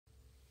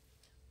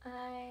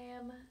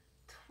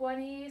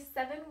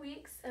27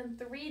 weeks and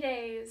 3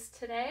 days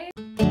today.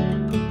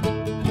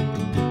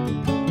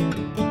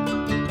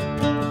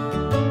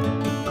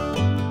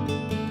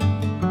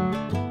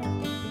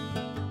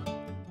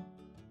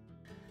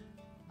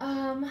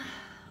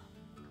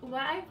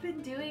 What I've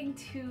been doing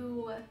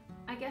to,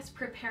 I guess,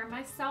 prepare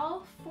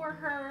myself for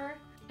her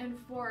and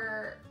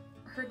for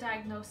her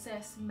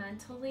diagnosis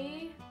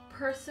mentally.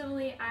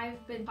 Personally,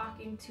 I've been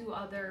talking to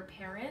other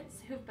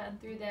parents who've been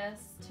through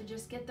this to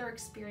just get their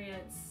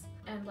experience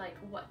and like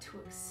what to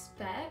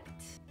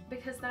expect,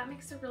 because that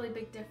makes a really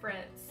big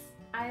difference.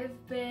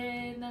 I've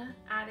been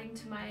adding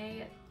to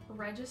my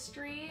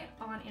registry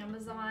on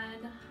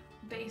Amazon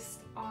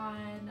based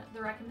on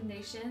the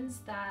recommendations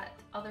that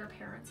other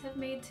parents have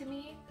made to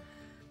me.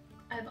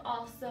 I've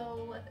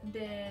also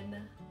been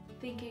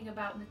thinking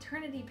about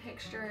maternity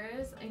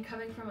pictures, and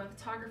coming from a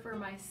photographer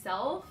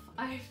myself,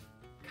 I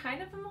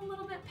kind of am a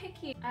little bit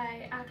picky.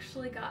 I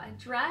actually got a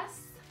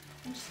dress.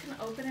 I'm just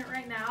gonna open it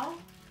right now.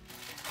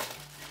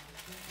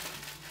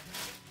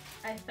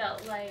 I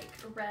felt like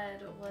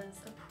red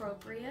was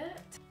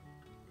appropriate.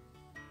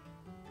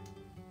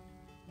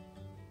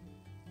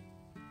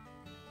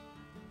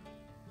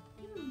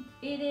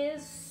 It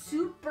is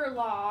super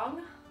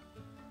long,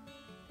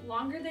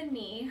 longer than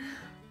me.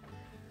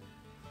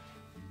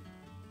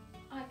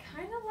 I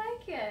kind of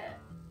like it.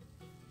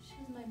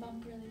 Shows my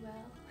bump really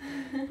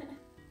well.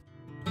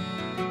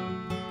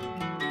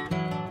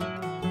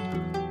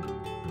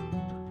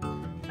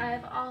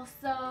 I've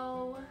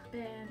also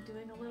been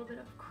doing a little bit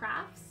of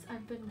crafts.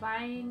 I've been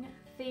buying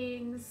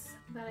things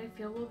that I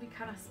feel will be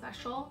kind of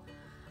special.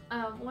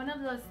 One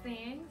of those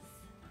things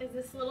is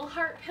this little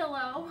heart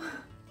pillow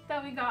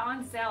that we got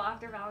on sale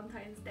after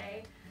Valentine's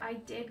Day. I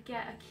did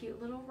get a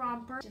cute little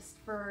romper just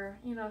for,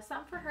 you know,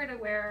 something for her to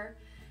wear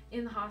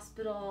in the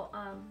hospital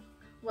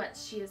what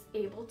she is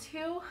able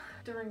to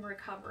during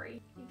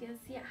recovery. You can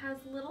see it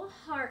has little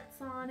hearts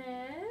on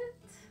it,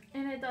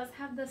 and it does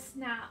have the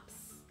snaps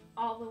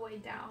all the way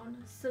down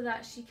so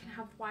that she can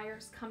have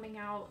wires coming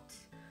out,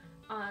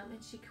 and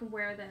she can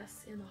wear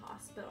this in the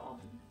hospital.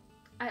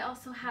 I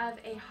also have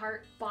a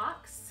heart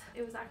box.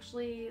 It was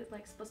actually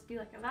like supposed to be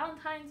like a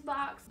Valentine's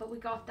box, but we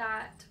got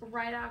that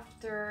right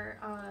after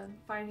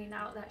finding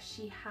out that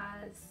she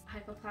has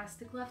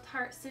hypoplastic left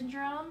heart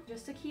syndrome,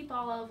 just to keep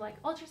all of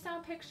like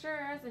ultrasound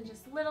pictures and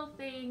just little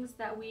things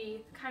that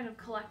we kind of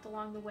collect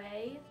along the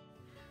way.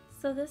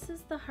 So this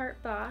is the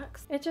heart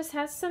box. It just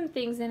has some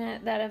things in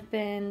it that have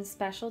been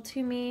special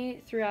to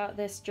me throughout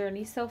this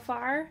journey so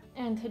far,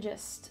 and to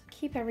just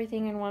keep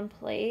everything in one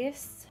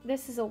place.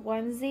 This is a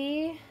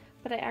onesie,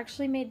 but I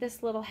actually made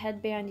this little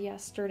headband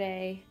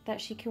yesterday that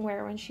she can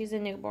wear when she's a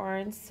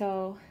newborn.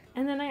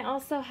 And then I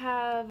also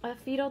have a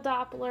fetal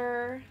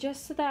Doppler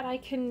just so that I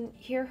can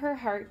hear her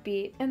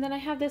heartbeat. And then I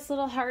have this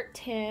little heart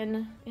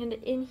tin, and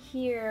in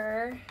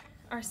here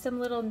are some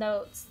little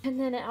notes. And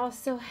then it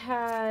also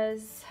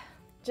has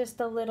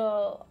just a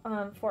little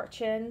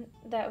fortune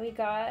that we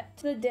got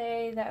the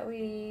day that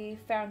we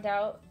found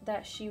out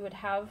that she would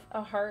have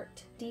a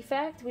heart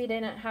defect. We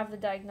didn't have the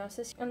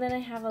diagnosis. And then I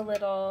have a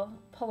little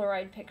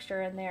Polaroid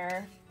picture in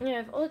there. I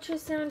have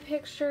ultrasound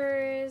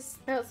pictures.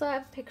 I also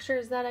have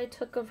pictures that I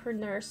took of her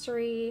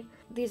nursery.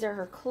 These are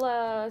her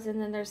clothes,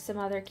 and then there's some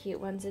other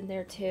cute ones in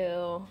there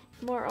too.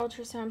 More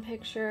ultrasound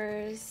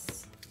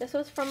pictures. This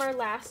was from our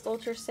last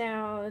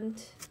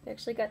ultrasound. We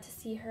actually got to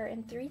see her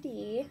in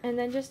 3D. And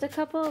then just a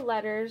couple of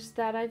letters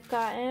that I've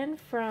gotten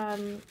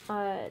from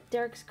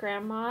Derek's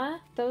grandma.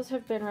 Those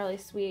have been really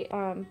sweet.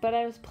 But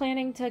I was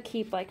planning to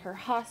keep like her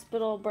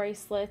hospital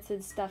bracelets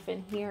and stuff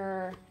in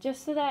here,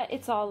 just so that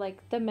it's all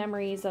like the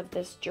memories of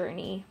this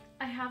journey.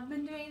 I have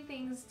been doing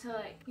things to,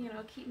 like, you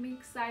know, keep me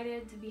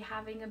excited to be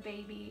having a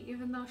baby,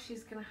 even though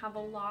she's gonna have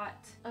a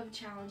lot of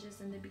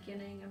challenges in the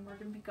beginning and we're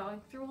gonna be going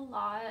through a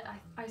lot.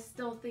 I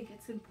still think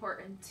it's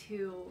important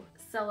to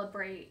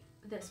celebrate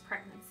this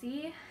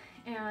pregnancy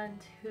and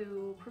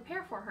to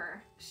prepare for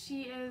her.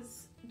 She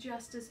is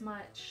just as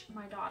much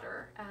my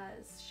daughter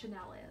as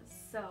Chanel is,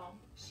 so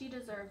she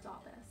deserves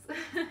all this.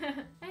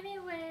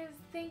 Anyways,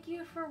 thank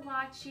you for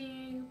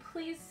watching.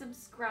 Please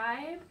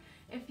subscribe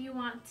if you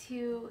want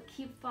to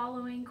keep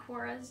following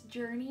Cora's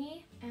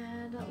journey,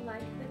 and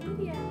like the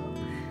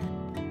video.